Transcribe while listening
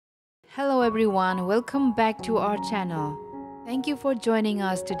Hello everyone, welcome back to our channel. Thank you for joining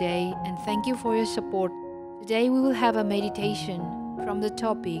us today and thank you for your support. Today we will have a meditation from the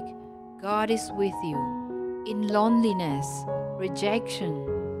topic God is with you in loneliness, rejection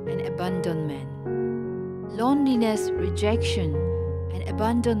and abandonment. Loneliness, rejection and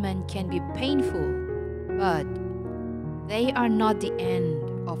abandonment can be painful, but they are not the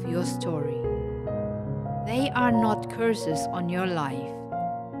end of your story. They are not curses on your life.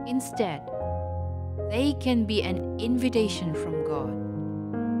 Instead, they can be an invitation from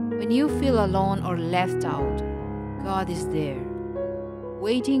God. When you feel alone or left out, God is there,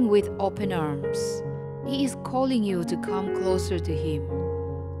 waiting with open arms. He is calling you to come closer to Him,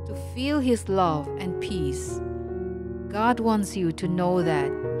 to feel His love and peace. God wants you to know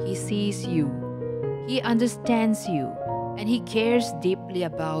that He sees you, He understands you, and He cares deeply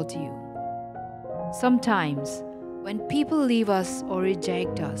about you. Sometimes, when people leave us or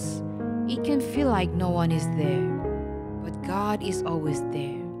reject us, it can feel like no one is there. But God is always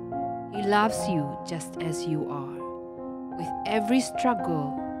there. He loves you just as you are. With every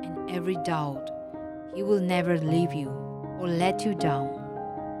struggle and every doubt, He will never leave you or let you down.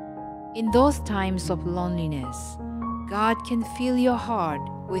 In those times of loneliness, God can fill your heart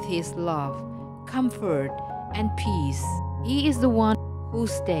with His love, comfort, and peace. He is the one who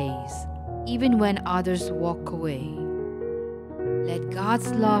stays, even when others walk away. Let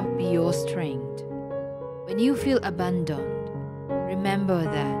God's love be your strength. When you feel abandoned, remember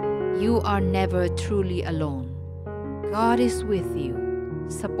that you are never truly alone. God is with you,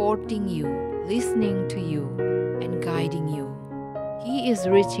 supporting you, listening to you, and guiding you. He is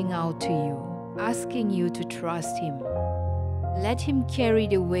reaching out to you, asking you to trust Him. Let Him carry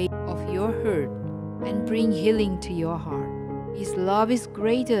the weight of your hurt and bring healing to your heart. His love is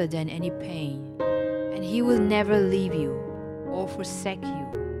greater than any pain, and He will never leave you or forsake you.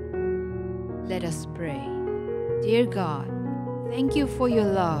 Let us pray. Dear God, thank you for your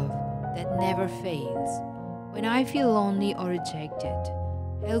love that never fails. When I feel lonely or rejected,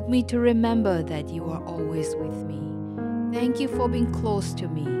 help me to remember that you are always with me. Thank you for being close to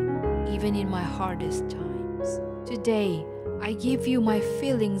me, even in my hardest times. Today, I give you my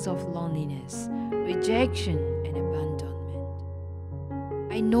feelings of loneliness, rejection, and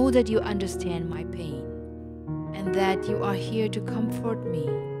abandonment. I know that you understand my pain and that you are here to comfort me.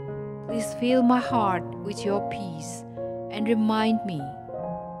 Please fill my heart with your peace and remind me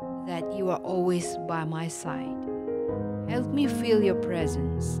that you are always by my side. Help me feel your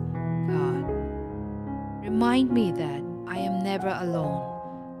presence, God. Remind me that I am never alone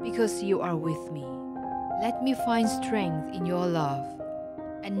because you are with me. Let me find strength in your love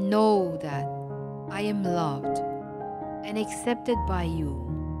and know that I am loved and accepted by you.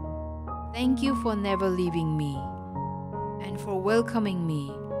 Thank you for never leaving me and for welcoming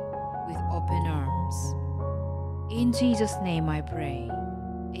me with open arms. In Jesus' name I pray.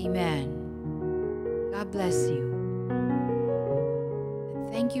 Amen. God bless you.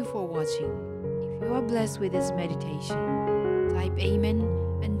 And thank you for watching. If you are blessed with this meditation, type Amen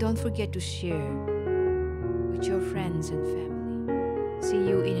and don't forget to share with your friends and family. See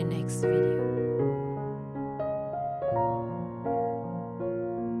you in the next video.